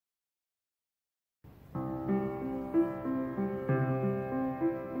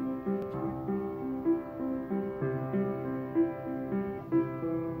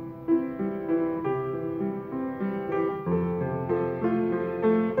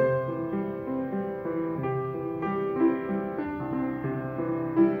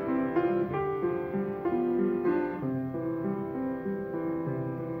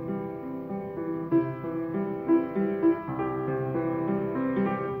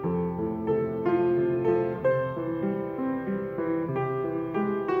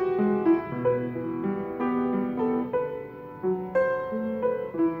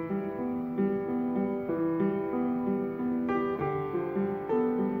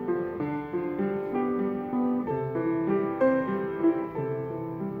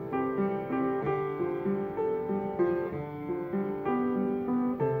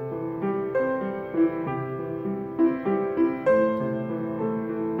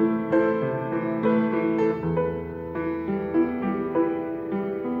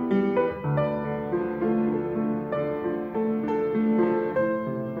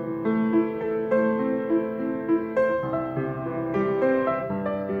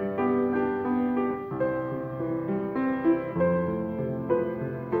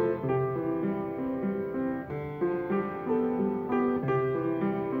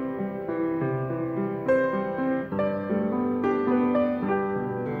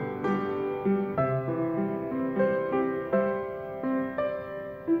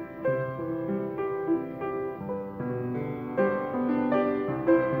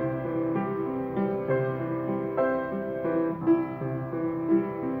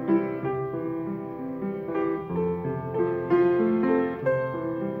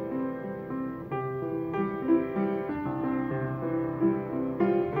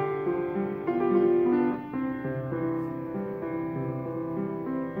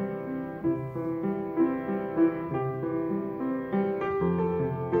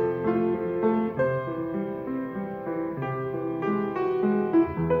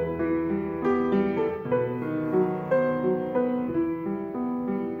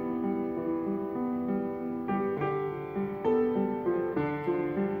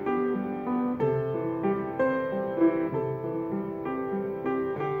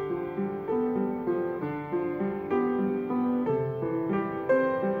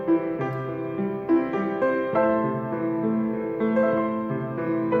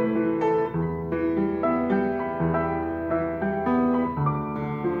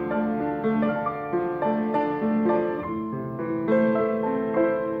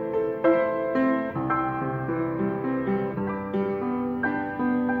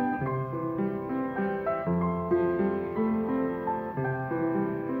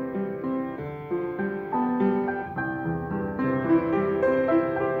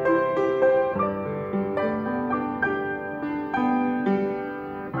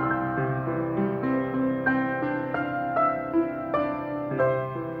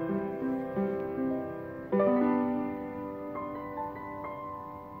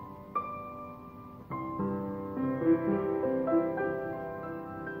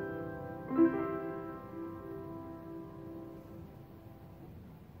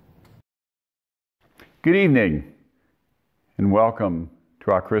Good evening and welcome to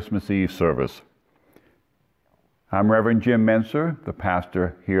our Christmas Eve service. I'm Reverend Jim Menser, the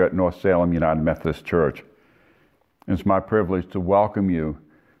pastor here at North Salem United Methodist Church. It's my privilege to welcome you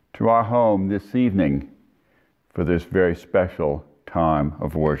to our home this evening for this very special time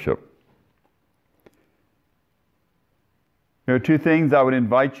of worship. There are two things I would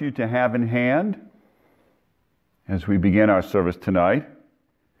invite you to have in hand as we begin our service tonight.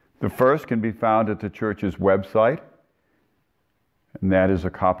 The first can be found at the church's website, and that is a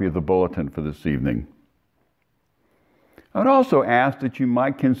copy of the bulletin for this evening. I would also ask that you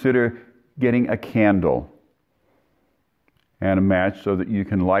might consider getting a candle and a match so that you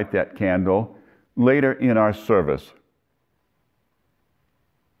can light that candle later in our service.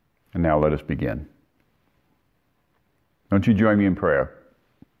 And now let us begin. Won't you join me in prayer?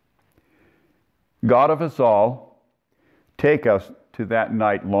 God of us all, take us to that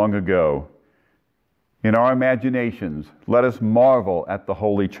night long ago. In our imaginations, let us marvel at the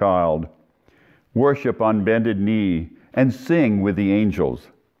Holy Child, worship on bended knee, and sing with the angels.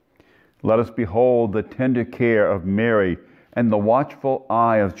 Let us behold the tender care of Mary and the watchful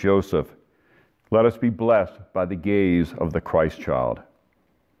eye of Joseph. Let us be blessed by the gaze of the Christ child.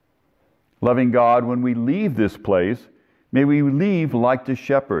 Loving God, when we leave this place, may we leave like the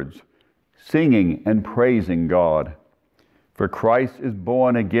shepherds, singing and praising God. For Christ is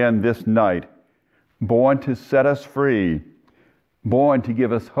born again this night, born to set us free, born to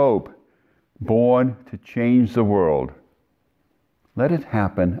give us hope, born to change the world. Let it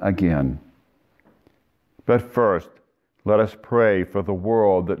happen again. But first, let us pray for the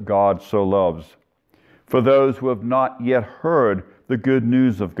world that God so loves, for those who have not yet heard the good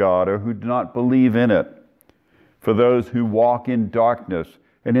news of God or who do not believe in it, for those who walk in darkness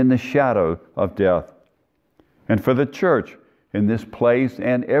and in the shadow of death, and for the church in this place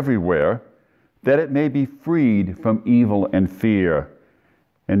and everywhere, that it may be freed from evil and fear,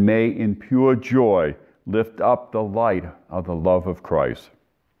 and may in pure joy lift up the light of the love of Christ.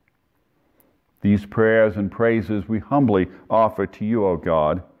 These prayers and praises we humbly offer to you, O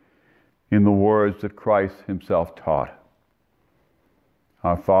God, in the words that Christ himself taught.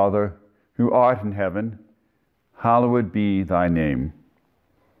 Our Father, who art in heaven, hallowed be thy name.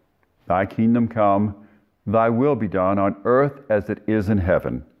 Thy kingdom come, thy will be done on earth as it is in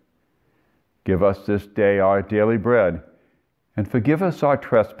heaven. Give us this day our daily bread, and forgive us our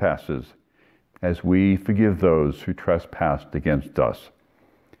trespasses, as we forgive those who trespass against us.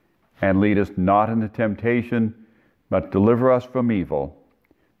 And lead us not into temptation, but deliver us from evil.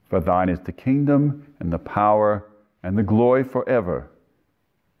 For thine is the kingdom, and the power, and the glory forever.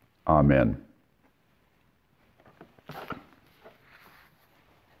 Amen.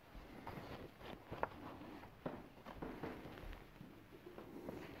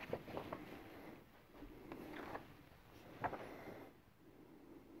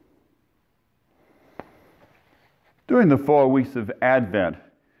 During the 4 weeks of Advent,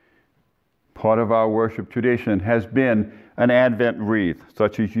 part of our worship tradition has been an Advent wreath,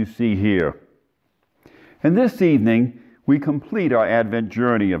 such as you see here. And this evening, we complete our Advent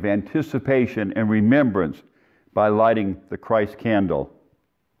journey of anticipation and remembrance by lighting the Christ candle.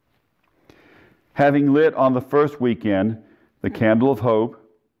 Having lit on the first weekend the candle of hope,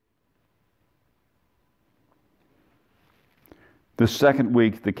 the second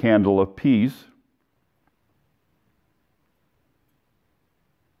week the candle of peace,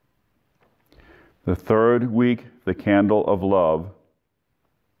 the third week, the candle of love.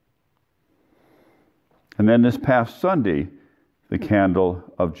 And then this past Sunday, the candle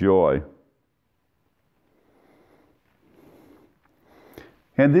of joy.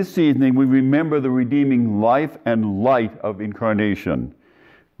 And this evening, we remember the redeeming life and light of incarnation,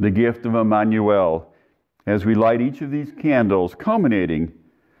 the gift of Emmanuel, as we light each of these candles, culminating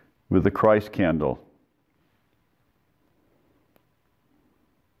with the Christ candle.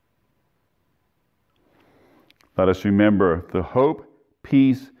 Let us remember the hope,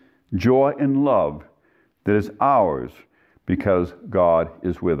 peace, joy, and love that is ours because God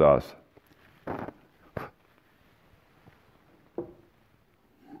is with us.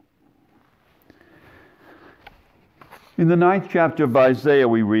 In the 9th chapter of Isaiah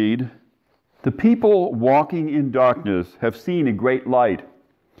we read, "The people walking in darkness have seen a great light.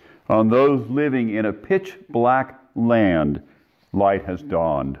 On those living in a pitch-black land, light has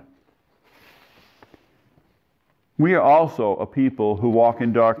dawned." We are also a people who walk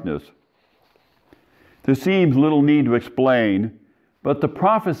in darkness. There seems little need to explain, but the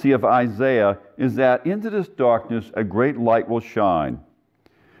prophecy of Isaiah is that into this darkness a great light will shine.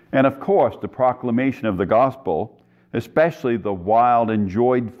 And of course, the proclamation of the gospel especially the wild and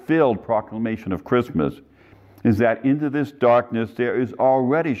joy-filled proclamation of Christmas, is that into this darkness there is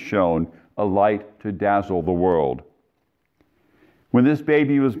already shone a light to dazzle the world. When this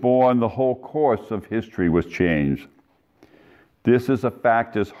baby was born, the whole course of history was changed. This is a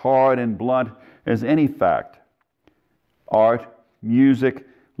fact as hard and blunt as any fact. Art, music,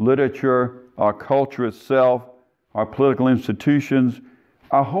 literature, our culture itself, our political institutions,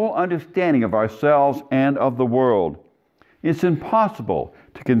 our whole understanding of ourselves and of the world. It's impossible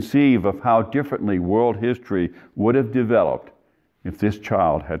to conceive of how differently world history would have developed if this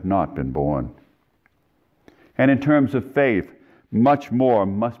child had not been born. And in terms of faith, much more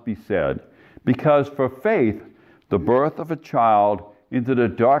must be said, because for faith, the birth of a child into the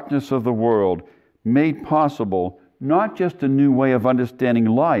darkness of the world made possible not just a new way of understanding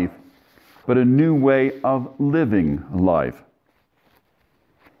life, but a new way of living life.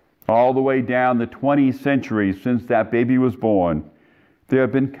 All the way down the 20 centuries since that baby was born, there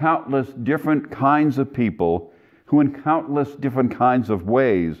have been countless different kinds of people who in countless different kinds of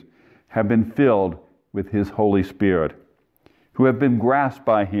ways have been filled with His Holy Spirit, who have been grasped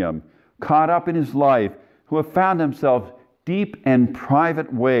by Him, caught up in His life, who have found themselves deep and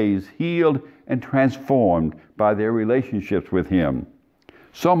private ways healed and transformed by their relationships with Him.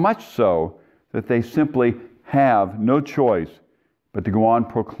 So much so that they simply have no choice but to go on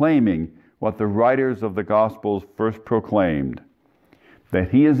proclaiming what the writers of the Gospels first proclaimed,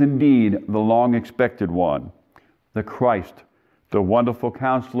 that He is indeed the long-expected one, the Christ, the wonderful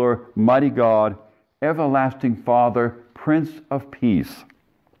Counselor, mighty God, everlasting Father, Prince of Peace.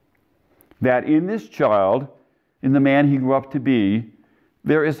 That in this child, in the man He grew up to be,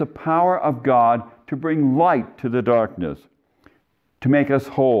 there is a power of God to bring light to the darkness, to make us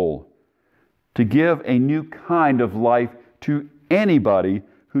whole, to give a new kind of life to anybody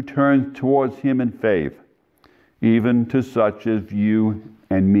who turns towards Him in faith, even to such as you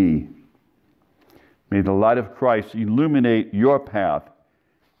and me. May the light of Christ illuminate your path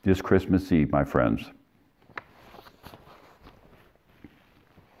this Christmas Eve, my friends.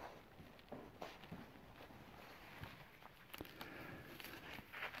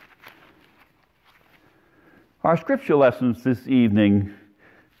 Our scripture lessons this evening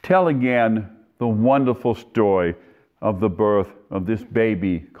tell again the wonderful story of the birth of this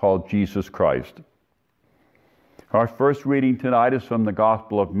baby called Jesus Christ. Our first reading tonight is from the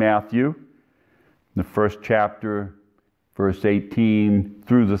Gospel of Matthew, the first chapter, verse 18,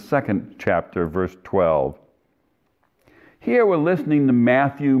 through the second chapter, verse 12. Here we're listening to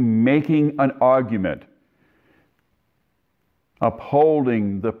Matthew making an argument,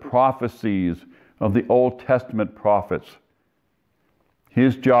 upholding the prophecies of the Old Testament prophets.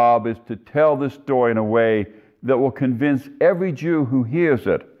 His job is to tell this story in a way that will convince every Jew who hears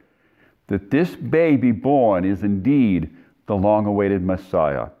it that this baby born is indeed the long-awaited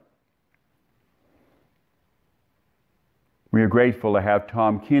Messiah. We are grateful to have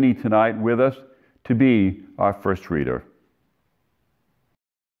Tom Kinney tonight with us to be our first reader.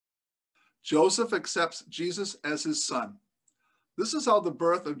 Joseph accepts Jesus as his son. This is how the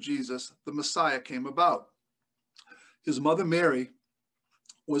birth of Jesus, the Messiah, came about. His mother Mary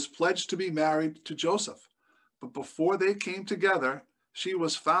was pledged to be married to Joseph, but before they came together, she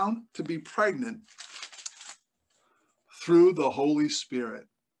was found to be pregnant through the Holy Spirit.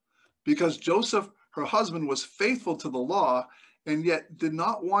 Because Joseph, her husband, was faithful to the law and yet did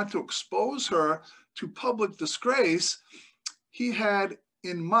not want to expose her to public disgrace, he had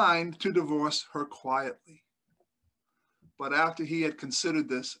in mind to divorce her quietly. But after he had considered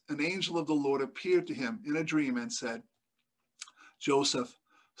this, an angel of the Lord appeared to him in a dream and said, "Joseph,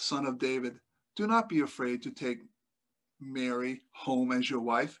 son of David, do not be afraid to take Mary home as your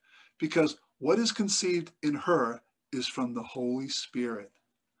wife, because what is conceived in her is from the Holy Spirit.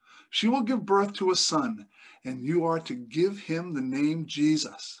 She will give birth to a son, and you are to give him the name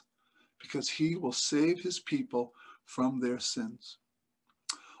Jesus, because he will save his people from their sins."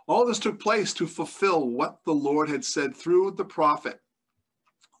 All this took place to fulfill what the Lord had said through the prophet.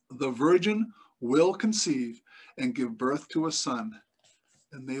 The virgin will conceive and give birth to a son,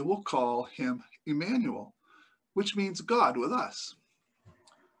 and they will call him Emmanuel, which means God with us.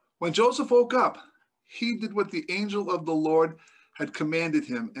 When Joseph woke up, he did what the angel of the Lord had commanded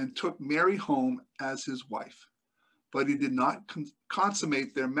him and took Mary home as his wife. But he did not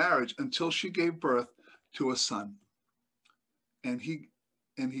consummate their marriage until she gave birth to a son. And he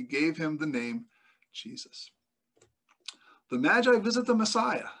gave him the name Jesus. The Magi visit the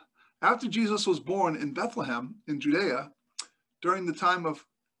Messiah. After Jesus was born in Bethlehem in Judea, during the time of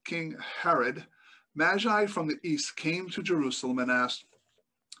King Herod, Magi from the east came to Jerusalem and asked,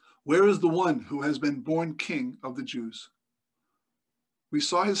 Where is the one who has been born King of the Jews? We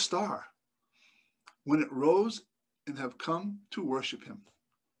saw his star when it rose and have come to worship him."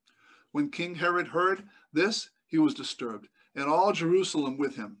 When King Herod heard this, he was disturbed, and all Jerusalem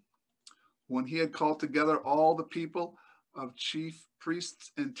with him. When he had called together all the people of chief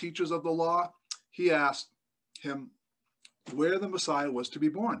priests and teachers of the law, he asked him where the Messiah was to be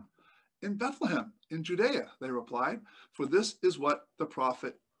born. "In Bethlehem, in Judea," they replied, "for this is what the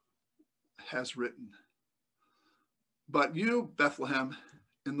prophet has written. But you, Bethlehem,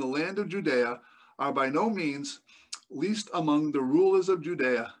 in the land of Judea, are by no means least among the rulers of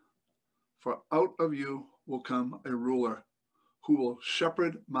Judea, for out of you will come a ruler who will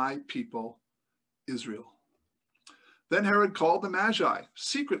shepherd my people, Israel." Then Herod called the Magi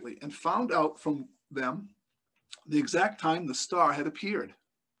secretly and found out from them the exact time the star had appeared.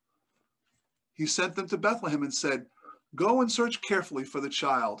 He sent them to Bethlehem and said, "Go and search carefully for the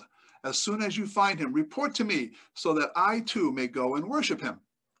child. As soon as you find him, report to me so that I too may go and worship him."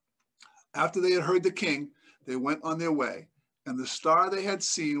 After they had heard the king, they went on their way, and the star they had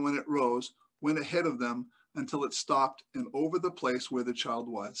seen when it rose went ahead of them until it stopped over the place where the child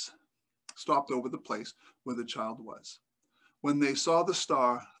was. When they saw the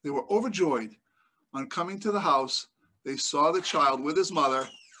star, they were overjoyed. On coming to the house, they saw the child with his mother,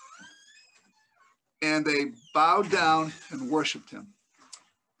 and they bowed down and worshiped him.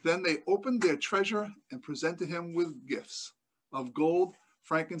 Then they opened their treasure and presented him with gifts of gold,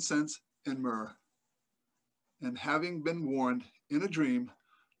 frankincense, and myrrh. And having been warned in a dream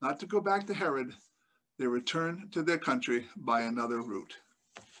not to go back to Herod, they returned to their country by another route.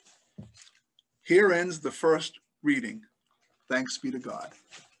 Here ends the first reading. Thanks be to God.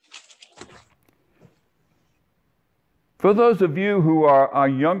 For those of you who are our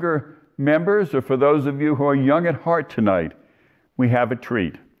younger members, or for those of you who are young at heart tonight, we have a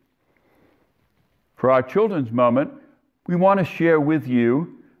treat. For our children's moment, we want to share with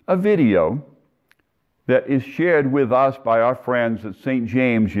you a video that is shared with us by our friends at St.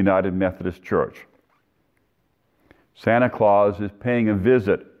 James United Methodist Church. Santa Claus is paying a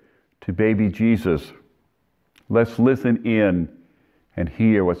visit to baby Jesus. Let's listen in and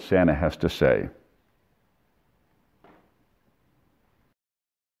hear what Santa has to say.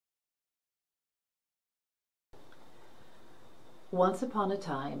 Once upon a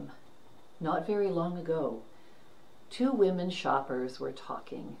time, not very long ago, two women shoppers were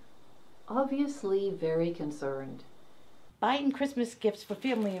talking, obviously very concerned. Buying Christmas gifts for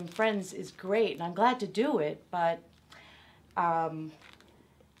family and friends is great, and I'm glad to do it, but I'm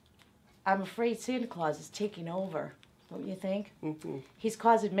afraid Santa Claus is taking over, don't you think? Mm-hmm. He's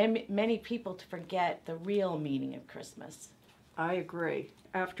causing many people to forget the real meaning of Christmas. I agree.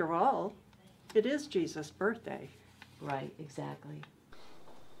 After all, it is Jesus' birthday. Right, exactly.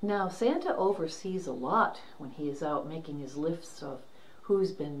 Now, Santa oversees a lot when he is out making his lists of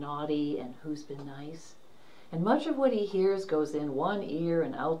who's been naughty and who's been nice. And much of what he hears goes in one ear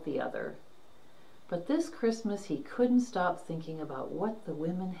and out the other. But this Christmas he couldn't stop thinking about what the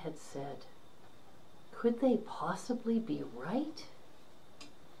women had said. Could they possibly be right?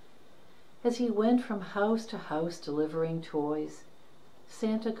 As he went from house to house delivering toys,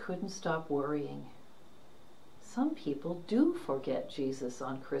 Santa couldn't stop worrying. Some people do forget Jesus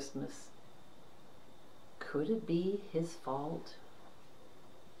on Christmas. Could it be his fault?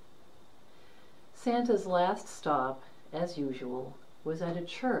 Santa's last stop, as usual, was at a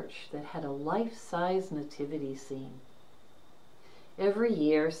church that had a life-size nativity scene. Every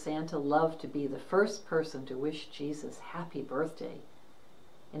year, Santa loved to be the first person to wish Jesus happy birthday,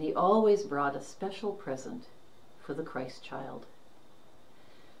 and he always brought a special present for the Christ child.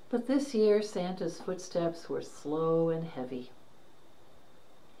 But this year, Santa's footsteps were slow and heavy.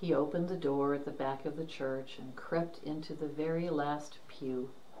 He opened the door at the back of the church and crept into the very last pew.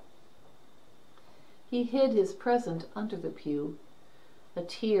 He hid his present under the pew. A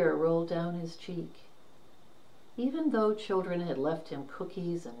tear rolled down his cheek. Even though children had left him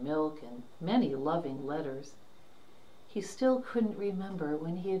cookies and milk and many loving letters, he still couldn't remember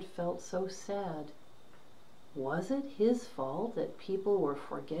when he had felt so sad. Was it his fault that people were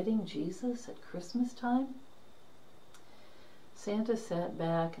forgetting Jesus at Christmas time? Santa sat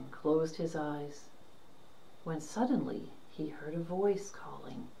back and closed his eyes, when suddenly he heard a voice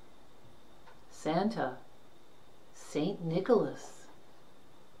calling, "Santa, Saint Nicholas.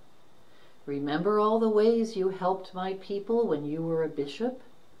 Remember all the ways you helped my people when you were a bishop?"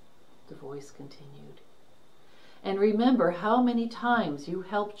 The voice continued. "And remember how many times you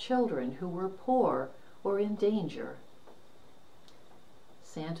helped children who were poor or in danger."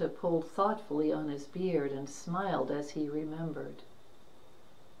 Santa pulled thoughtfully on his beard and smiled as he remembered.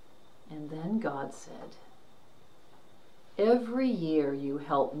 And then God said, "Every year you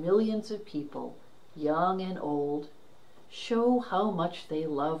help millions of people, young and old, show how much they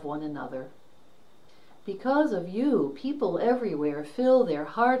love one another. Because of you, people everywhere fill their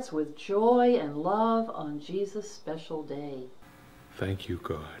hearts with joy and love on Jesus' special day." Thank you,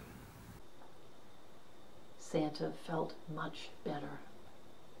 God. Santa felt much better.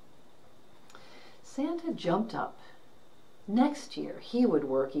 Santa jumped up. Next year, he would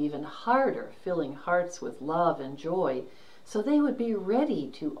work even harder, filling hearts with love and joy, so they would be ready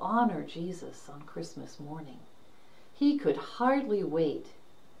to honor Jesus on Christmas morning. He could hardly wait,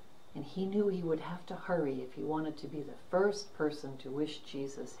 and he knew he would have to hurry if he wanted to be the first person to wish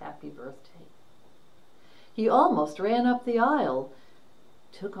Jesus happy birthday. He almost ran up the aisle,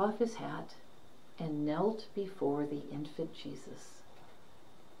 took off his hat, and knelt before the infant Jesus.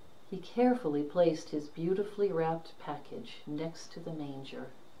 He carefully placed his beautifully wrapped package next to the manger.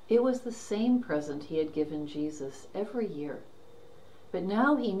 It was the same present he had given Jesus every year, but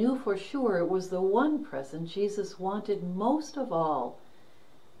now he knew for sure it was the one present Jesus wanted most of all.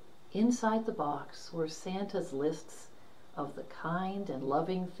 Inside the box were Santa's lists of the kind and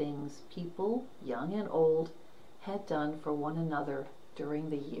loving things people, young and old, had done for one another during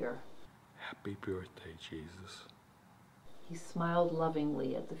the year. Happy birthday, Jesus. He smiled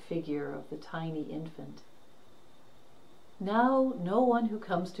lovingly at the figure of the tiny infant. Now, no one who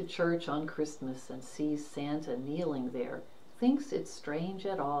comes to church on Christmas and sees Santa kneeling there thinks it's strange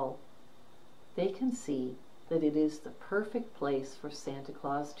at all. They can see that it is the perfect place for Santa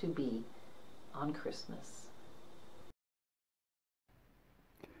Claus to be on Christmas.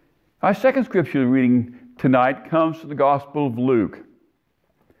 Our second scripture reading tonight comes from the Gospel of Luke.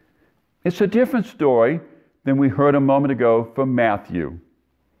 It's a different story than we heard a moment ago from Matthew.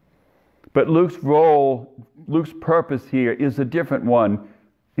 But Luke's purpose here is a different one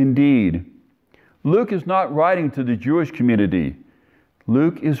indeed. Luke is not writing to the Jewish community.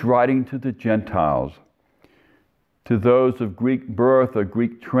 Luke is writing to the Gentiles, to those of Greek birth or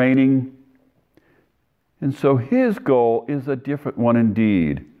Greek training. And so his goal is a different one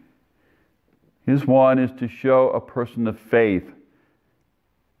indeed. His one is to show a person of faith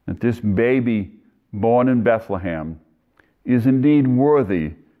that this baby born in Bethlehem is indeed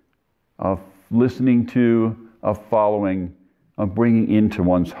worthy of listening to, of following, of bringing into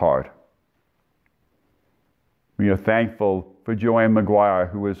one's heart. We are thankful for Joanne McGuire,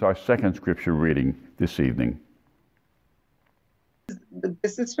 who is our second scripture reading this evening.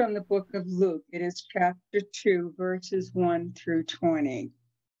 This is from the book of Luke. It is chapter 2, verses 1 through 20.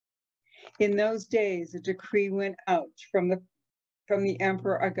 In those days, a decree went out from the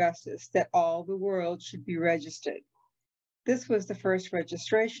Emperor Augustus that all the world should be registered. This was the first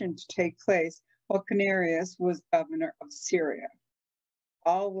registration to take place while Quirinius was governor of Syria.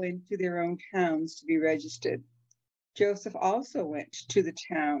 All went to their own towns to be registered. Joseph also went to the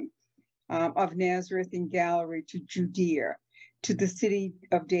town of Nazareth in Galilee to Judea, to the city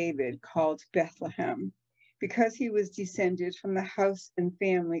of David called Bethlehem. Because he was descended from the house and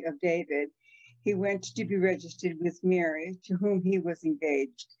family of David, he went to be registered with Mary, to whom he was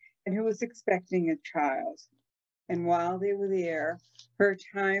engaged, and who was expecting a child. And while they were there, her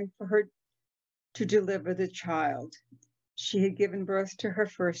time for her to deliver the child. She had given birth to her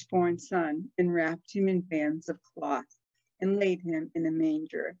firstborn son and wrapped him in bands of cloth and laid him in a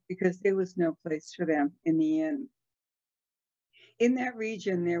manger, because there was no place for them in the inn. In that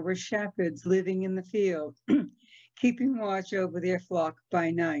region, there were shepherds living in the field, keeping watch over their flock by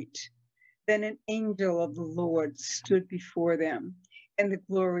night. Then an angel of the Lord stood before them, and the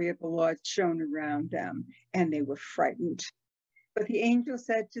glory of the Lord shone around them, and they were frightened. But the angel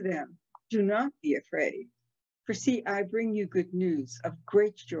said to them, "Do not be afraid, for see, I bring you good news of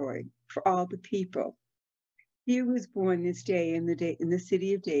great joy for all the people. He was born this day in the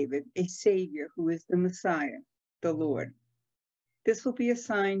city of David, a Savior who is the Messiah, the Lord. This will be a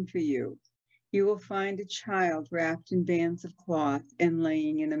sign for you. You will find a child wrapped in bands of cloth and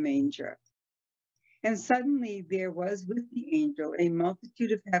laying in a manger." And suddenly there was with the angel a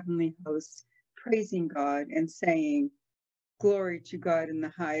multitude of heavenly hosts, praising God and saying, "Glory to God in the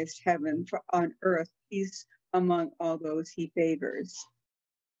highest heaven, for on earth peace among all those he favors."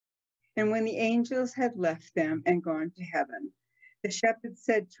 And when the angels had left them and gone to heaven, the shepherds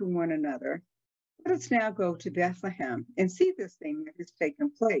said to one another, "Let us now go to Bethlehem and see this thing that has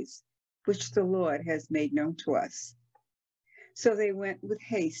taken place, which the Lord has made known to us." So they went with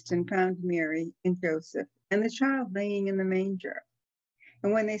haste and found Mary and Joseph and the child laying in the manger.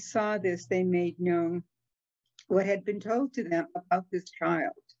 And when they saw this, they made known what had been told to them about this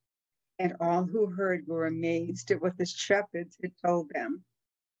child. And all who heard were amazed at what the shepherds had told them.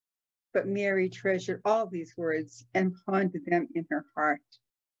 But Mary treasured all these words and pondered them in her heart.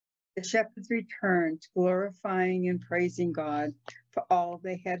 The shepherds returned, glorifying and praising God for all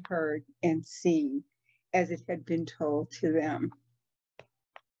they had heard and seen, as it had been told to them.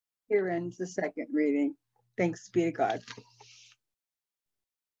 Here ends the second reading. Thanks be to God.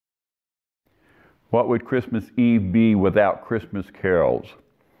 What would Christmas Eve be without Christmas carols?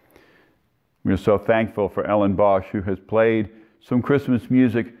 We're so thankful for Ellen Bosch, who has played some Christmas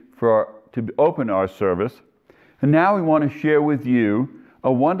music to open our service. And now we want to share with you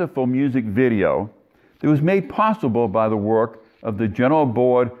a wonderful music video that was made possible by the work of the General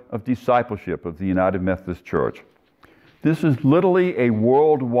Board of Discipleship of the United Methodist Church. This is literally a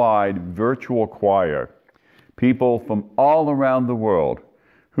worldwide virtual choir, people from all around the world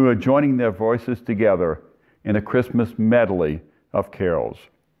who are joining their voices together in a Christmas medley of carols.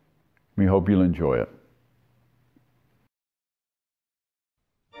 We hope you'll enjoy it.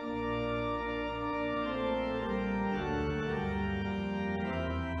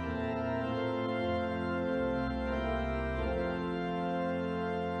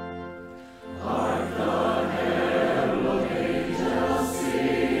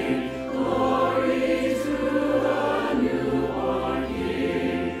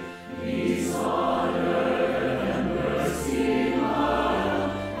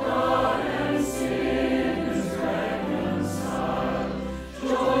 Sing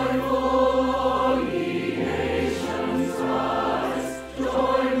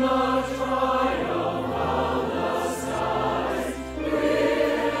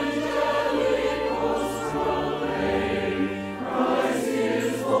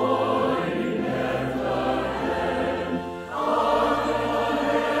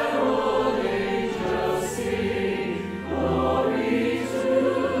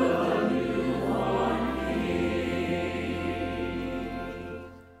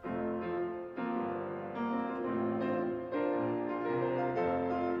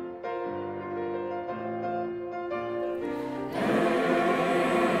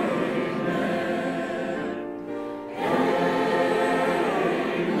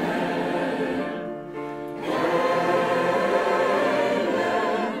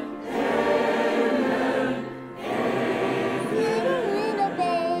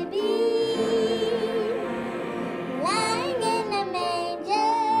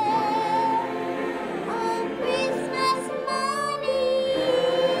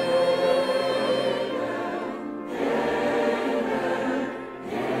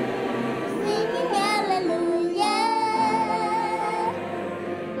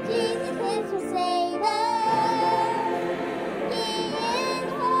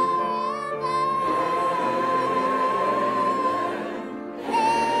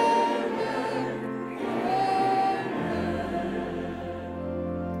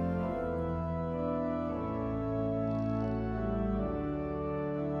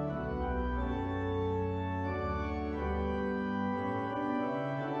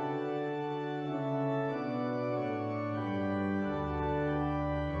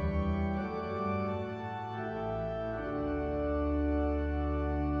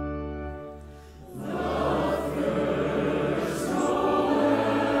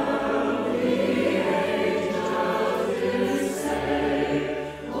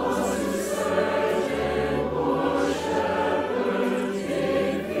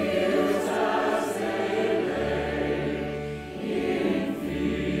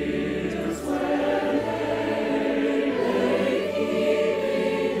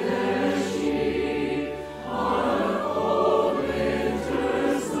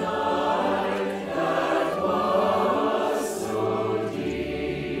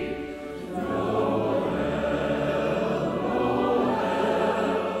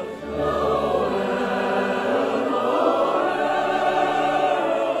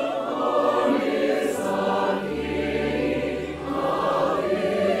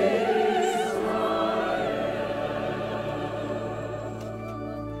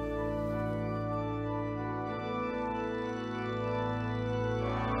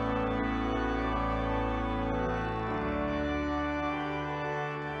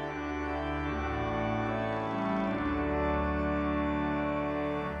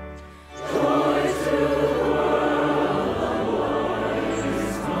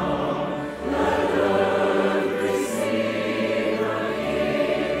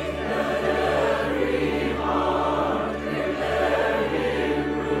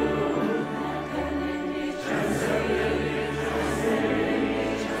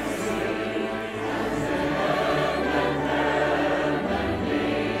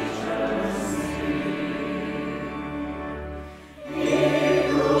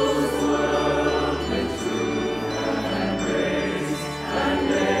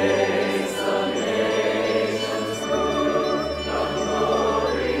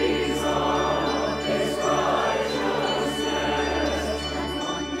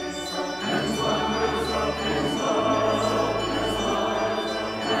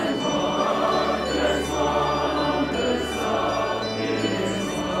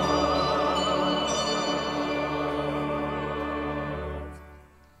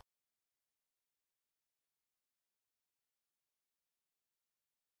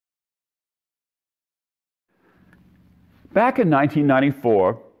Back in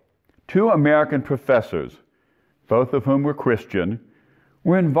 1994, two American professors, both of whom were Christian,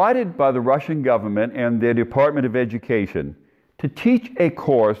 were invited by the Russian government and their Department of Education to teach a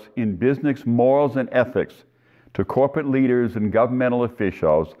course in business morals and ethics to corporate leaders and governmental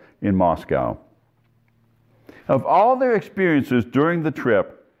officials in Moscow. Of all their experiences during the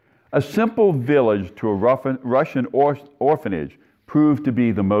trip, a simple village to a Russian orphanage proved to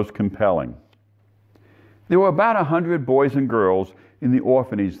be the most compelling. There were about 100 boys and girls in the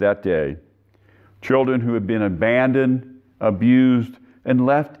orphanage that day, children who had been abandoned, abused, and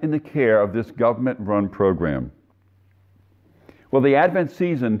left in the care of this government-run program. Well, the Advent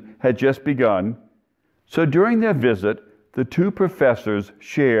season had just begun, so during their visit, the two professors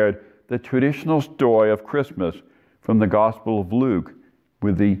shared the traditional story of Christmas from the Gospel of Luke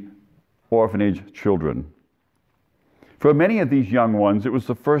with the orphanage children. For many of these young ones, it was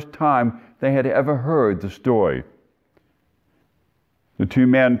the first time they had ever heard the story. The two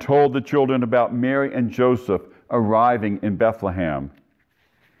men told the children about Mary and Joseph arriving in Bethlehem,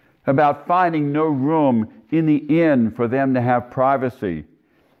 about finding no room in the inn for them to have privacy.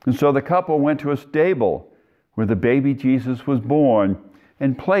 And so the couple went to a stable where the baby Jesus was born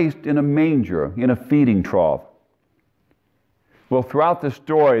and placed in a manger in a feeding trough. Well, throughout the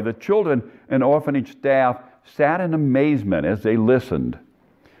story, the children and orphanage staff sat in amazement as they listened.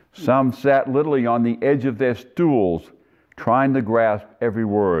 Some sat literally on the edge of their stools, trying to grasp every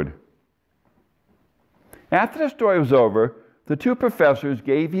word. After the story was over, the two professors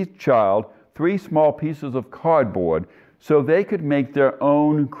gave each child 3 small pieces of cardboard so they could make their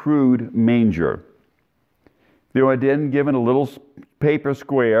own crude manger. They were then given a little paper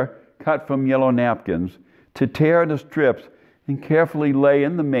square cut from yellow napkins to tear into strips and carefully lay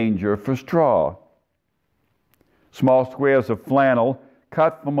in the manger for straw. Small squares of flannel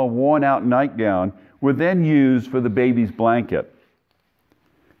cut from a worn-out nightgown were then used for the baby's blanket.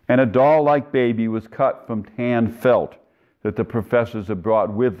 And a doll-like baby was cut from tanned felt that the professors had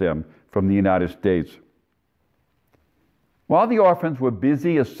brought with them from the United States. While the orphans were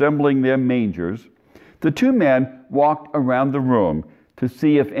busy assembling their mangers, the two men walked around the room to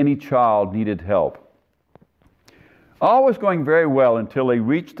see if any child needed help. All was going very well until they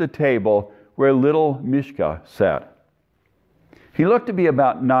reached the table where little Mishka sat. He looked to be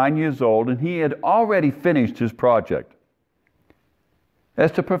about 9 years old, and he had already finished his project.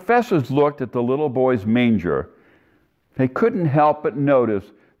 As the professors looked at the little boy's manger, they couldn't help but notice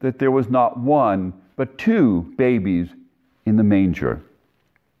that there was not 1, but 2 babies in the manger.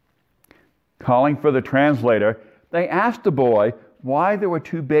 Calling for the translator, they asked the boy why there were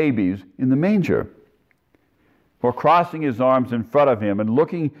 2 babies in the manger. Or crossing his arms in front of him and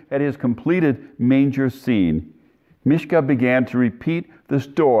looking at his completed manger scene, Mishka began to repeat the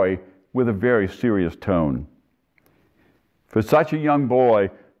story with a very serious tone. For such a young boy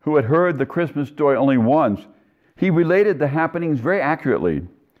who had heard the Christmas story only once, he related the happenings very accurately.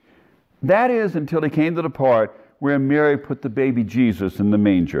 That is, until he came to the part where Mary put the baby Jesus in the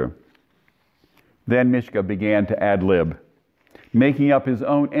manger. Then Mishka began to ad-lib, making up his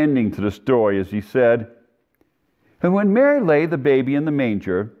own ending to the story as he said, "And when Mary laid the baby in the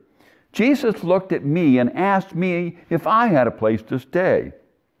manger, Jesus looked at me and asked me if I had a place to stay.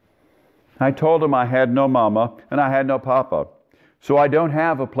 I told him I had no mama and I had no papa, so I don't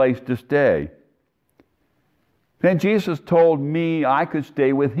have a place to stay. Then Jesus told me I could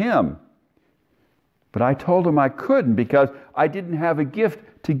stay with him. But I told him I couldn't because I didn't have a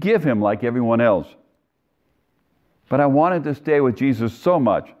gift to give him like everyone else. But I wanted to stay with Jesus so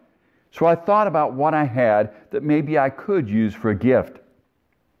much, so I thought about what I had that maybe I could use for a gift.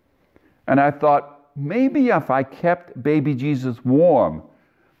 And I thought, maybe if I kept baby Jesus warm,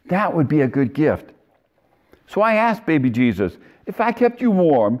 that would be a good gift. So I asked baby Jesus, if I kept you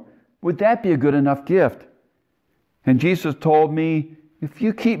warm, would that be a good enough gift? And Jesus told me, if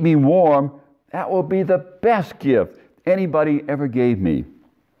you keep me warm, that will be the best gift anybody ever gave me.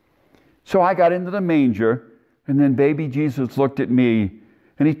 So I got into the manger, and then baby Jesus looked at me,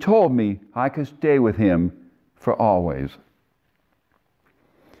 and he told me I could stay with him for always."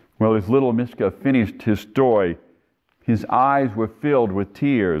 Well, as little Mishka finished his story, his eyes were filled with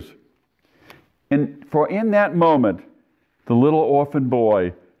tears. And for in that moment, the little orphan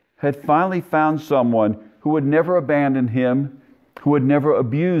boy had finally found someone who would never abandon him, who would never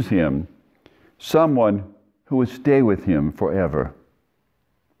abuse him, someone who would stay with him forever.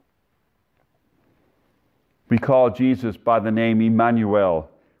 We call Jesus by the name Emmanuel,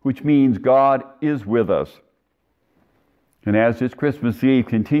 which means God is with us. And as this Christmas Eve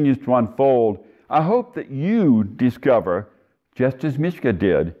continues to unfold, I hope that you discover, just as Mishka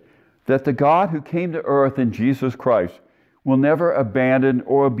did, that the God who came to earth in Jesus Christ will never abandon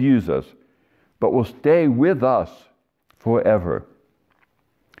or abuse us, but will stay with us forever.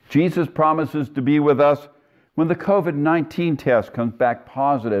 Jesus promises to be with us when the COVID-19 test comes back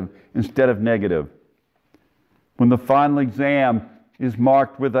positive instead of negative, when the final exam is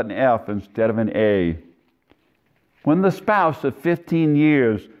marked with an F instead of an A, when the spouse of 15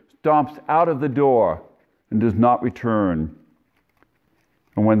 years stomps out of the door and does not return,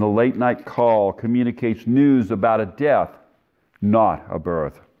 and when the late night call communicates news about a death, not a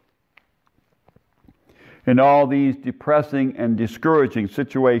birth. In all these depressing and discouraging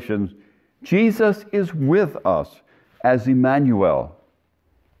situations, Jesus is with us as Emmanuel.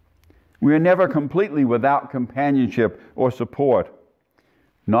 We are never completely without companionship or support,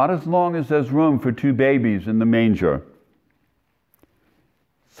 not as long as there's room for two babies in the manger.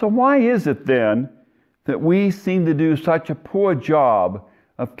 So why is it then that we seem to do such a poor job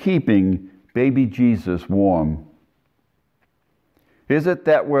of keeping baby Jesus warm? Is it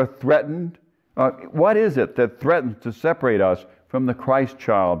that we're threatened? What is it that threatens to separate us from the Christ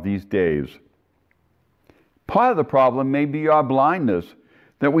child these days? Part of the problem may be our blindness,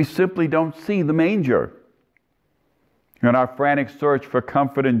 that we simply don't see the manger. In our frantic search for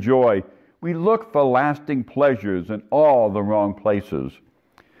comfort and joy, we look for lasting pleasures in all the wrong places.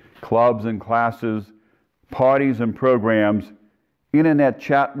 Clubs and classes, parties and programs, internet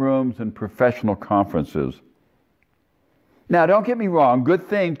chat rooms and professional conferences. Now, don't get me wrong, good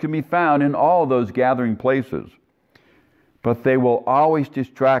things can be found in all those gathering places, but they will always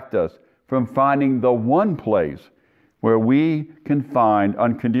distract us from finding the one place where we can find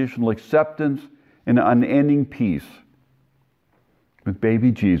unconditional acceptance and unending peace, with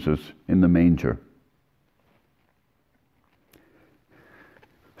baby Jesus in the manger.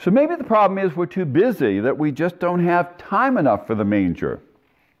 So maybe the problem is we're too busy, that we just don't have time enough for the manger.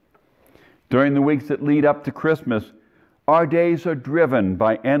 During the weeks that lead up to Christmas, our days are driven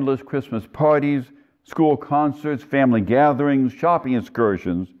by endless Christmas parties, school concerts, family gatherings, shopping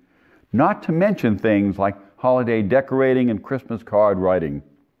excursions, not to mention things like holiday decorating and Christmas card writing.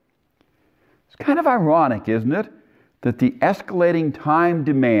 It's kind of ironic, isn't it, that the escalating time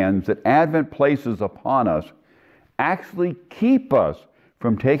demands that Advent places upon us actually keep us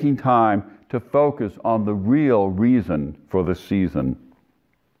from taking time to focus on the real reason for the season.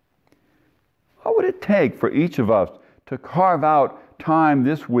 What would it take for each of us to carve out time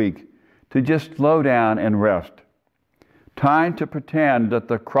this week to just slow down and rest? Time to pretend that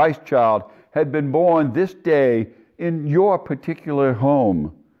the Christ child had been born this day in your particular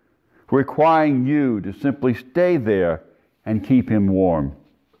home, requiring you to simply stay there and keep him warm.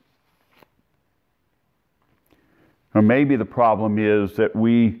 Or maybe the problem is that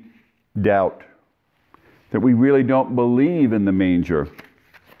we doubt, that we really don't believe in the manger.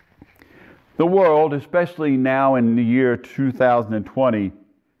 The world, especially now in the year 2020,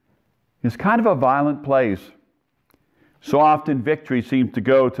 is kind of a violent place. So often victory seems to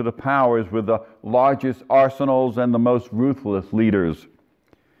go to the powers with the largest arsenals and the most ruthless leaders.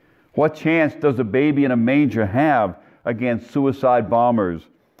 What chance does a baby in a manger have against suicide bombers,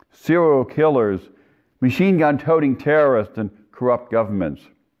 serial killers, machine gun-toting terrorists, and corrupt governments?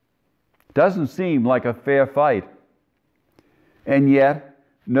 Doesn't seem like a fair fight. And yet,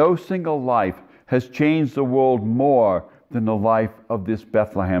 no single life has changed the world more than the life of this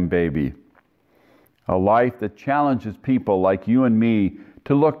Bethlehem baby. A life that challenges people like you and me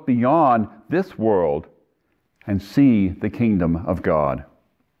to look beyond this world and see the kingdom of God.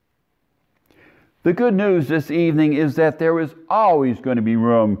 The good news this evening is that there is always going to be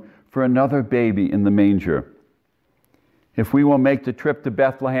room for another baby in the manger. If we will make the trip to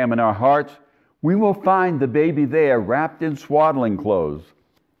Bethlehem in our hearts, we will find the baby there wrapped in swaddling clothes.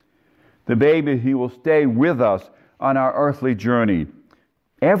 The baby who will stay with us on our earthly journey,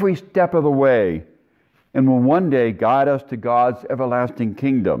 every step of the way, and will one day guide us to God's everlasting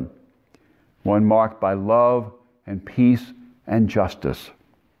kingdom, one marked by love and peace and justice.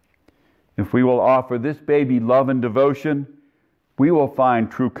 If we will offer this baby love and devotion, we will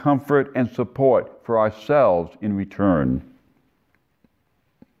find true comfort and support for ourselves in return.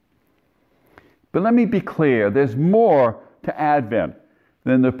 But let me be clear, there's more to Advent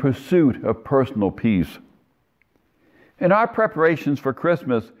than the pursuit of personal peace. In our preparations for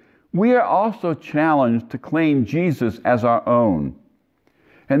Christmas, we are also challenged to claim Jesus as our own,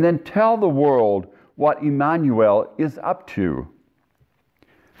 and then tell the world what Emmanuel is up to.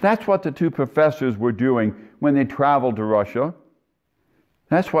 That's what the two professors were doing when they traveled to Russia.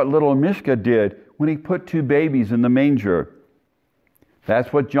 That's what little Mishka did when he put two babies in the manger.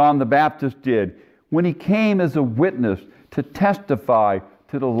 That's what John the Baptist did when he came as a witness to testify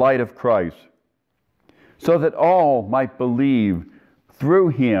to the light of Christ. so that all might believe through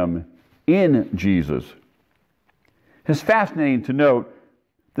him in Jesus. It's fascinating to note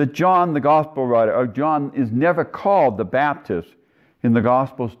that John, the gospel writer, or John is never called the Baptist in the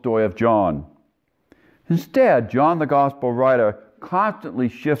gospel story of John. Instead, John, the gospel writer, constantly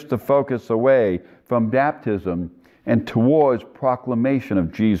shifts the focus away from baptism and towards proclamation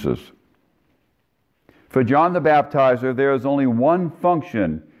of Jesus. For John the Baptizer, there is only one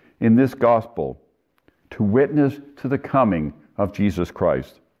function in this gospel: to witness to the coming of Jesus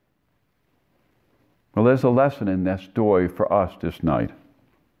Christ. Well, there's a lesson in that story for us this night.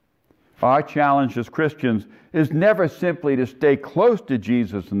 Our challenge as Christians is never simply to stay close to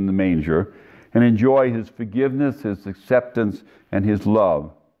Jesus in the manger and enjoy his forgiveness, his acceptance, and his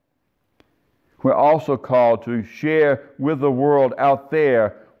love. We're also called to share with the world out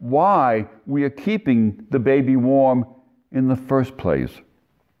there why we are keeping the baby warm in the first place.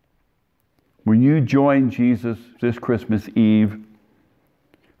 When you join Jesus this Christmas Eve,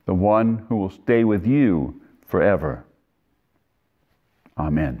 the one who will stay with you forever.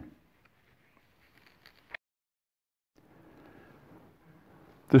 Amen.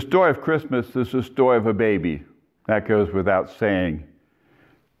 The story of Christmas is the story of a baby. That goes without saying.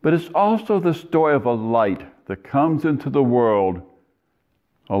 But it's also the story of a light that comes into the world,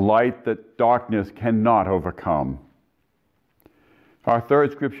 a light that darkness cannot overcome. Our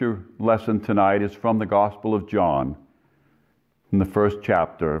third scripture lesson tonight is from the Gospel of John, in the first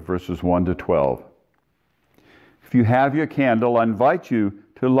chapter, verses 1 to 12. If you have your candle, I invite you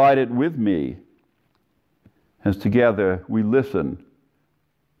to light it with me as together we listen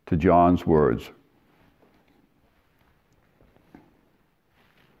to John's words.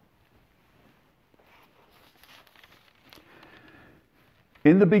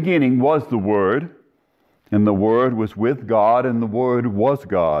 In the beginning was the Word, and the Word was with God, and the Word was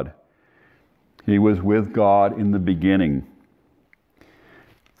God. He was with God in the beginning.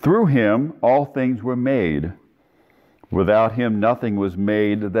 Through him all things were made. Without him nothing was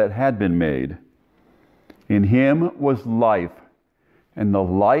made that had been made. In him was life, and the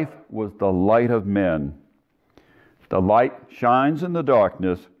life was the light of men. The light shines in the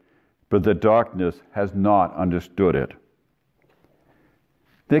darkness, but the darkness has not understood it.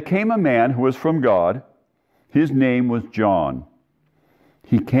 There came a man who was from God. His name was John.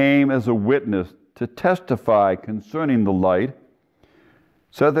 He came as a witness to testify concerning the light,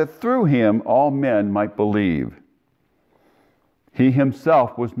 so that through him all men might believe. He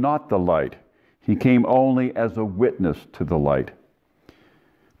himself was not the light. He came only as a witness to the light.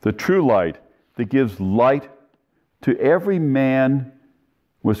 The true light that gives light to every man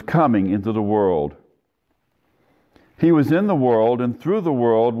was coming into the world. He was in the world, and through the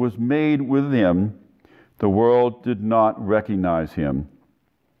world was made with him. The world did not recognize him.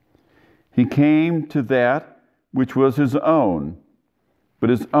 He came to that which was his own, but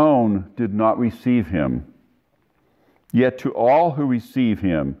his own did not receive him. Yet to all who receive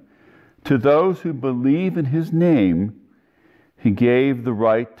him, to those who believe in his name, he gave the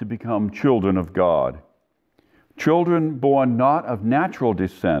right to become children of God. Children born not of natural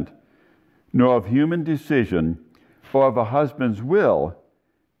descent, nor of human decision, or of a husband's will,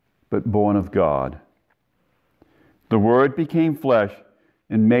 but born of God. The Word became flesh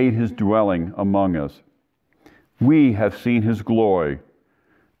and made his dwelling among us. We have seen his glory,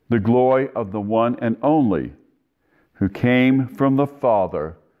 the glory of the one and only, who came from the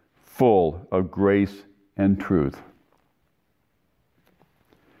Father, full of grace and truth.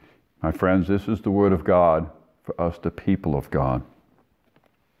 My friends, this is the word of God for us, the people of God.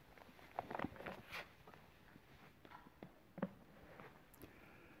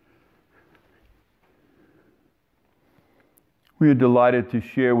 We are delighted to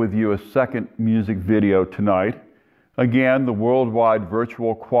share with you a second music video tonight. Again, the worldwide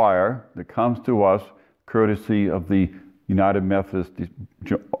virtual choir that comes to us courtesy of the United Methodist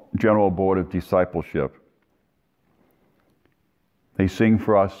General Board of Discipleship. They sing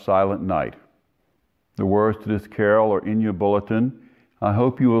for us Silent Night. The words to this carol are in your bulletin. I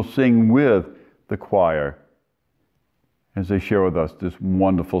hope you will sing with the choir as they share with us this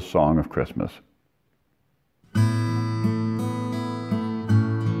wonderful song of Christmas.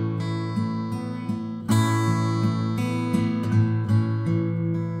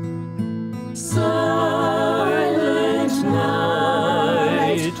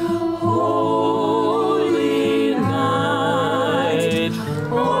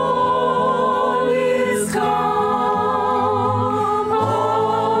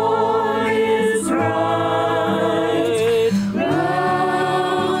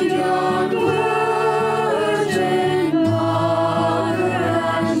 Round your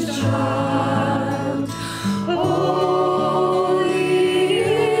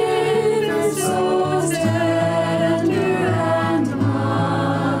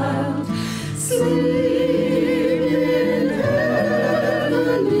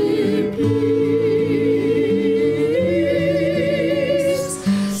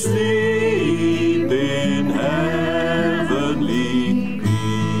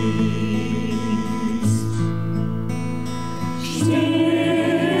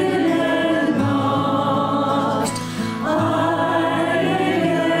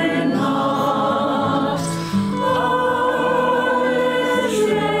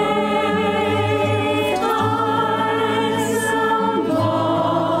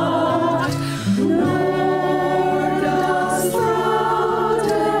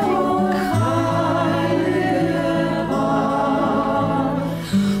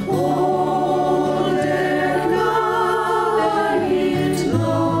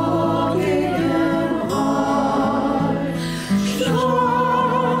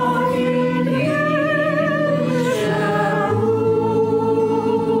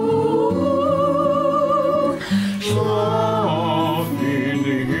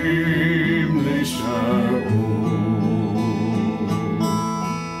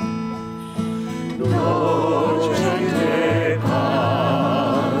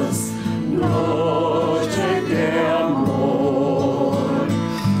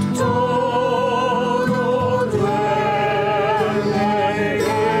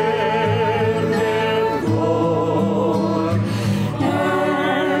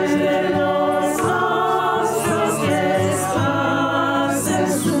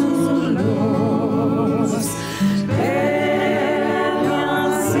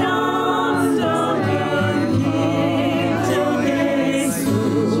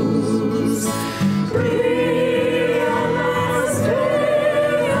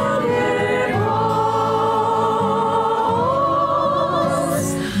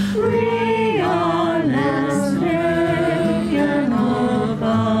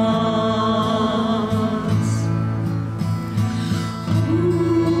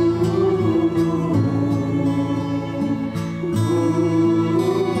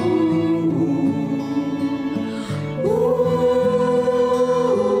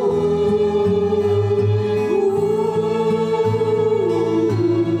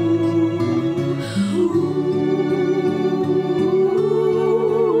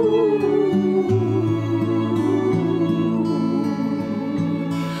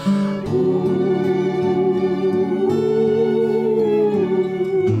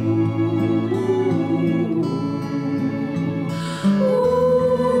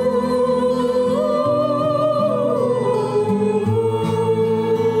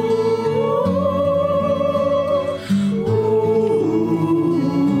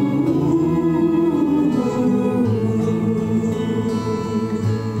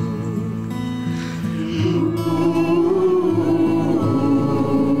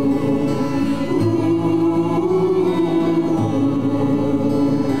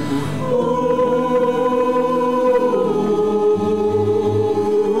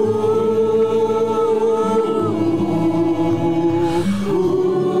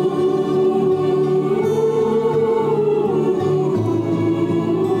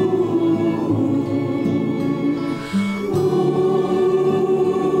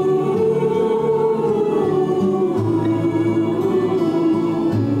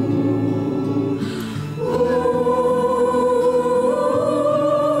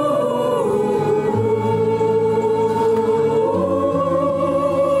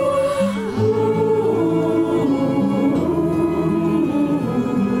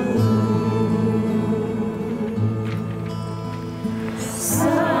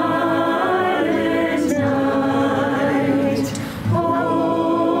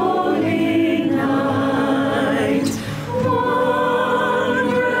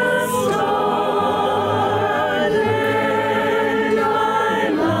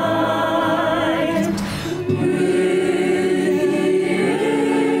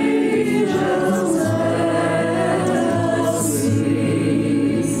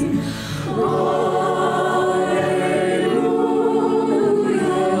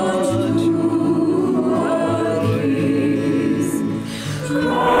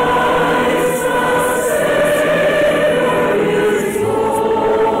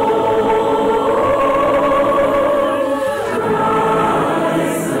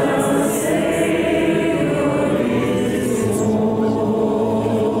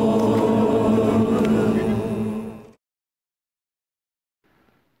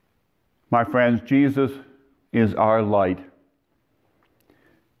My friends, Jesus is our light.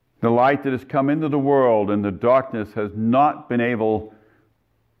 The light that has come into the world, and the darkness has not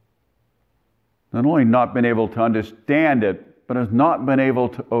only not been able to understand it, but has not been able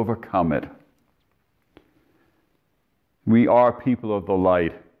to overcome it. We are people of the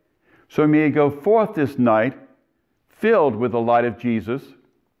light. So may you go forth this night filled with the light of Jesus.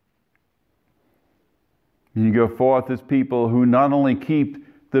 May you go forth as people who not only keep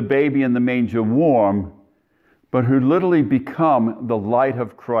the baby in the manger warm, but who literally become the light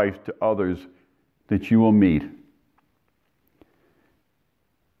of Christ to others that you will meet.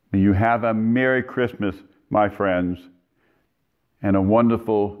 May you have a Merry Christmas, my friends, and a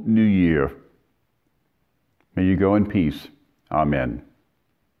wonderful New Year. May you go in peace. Amen.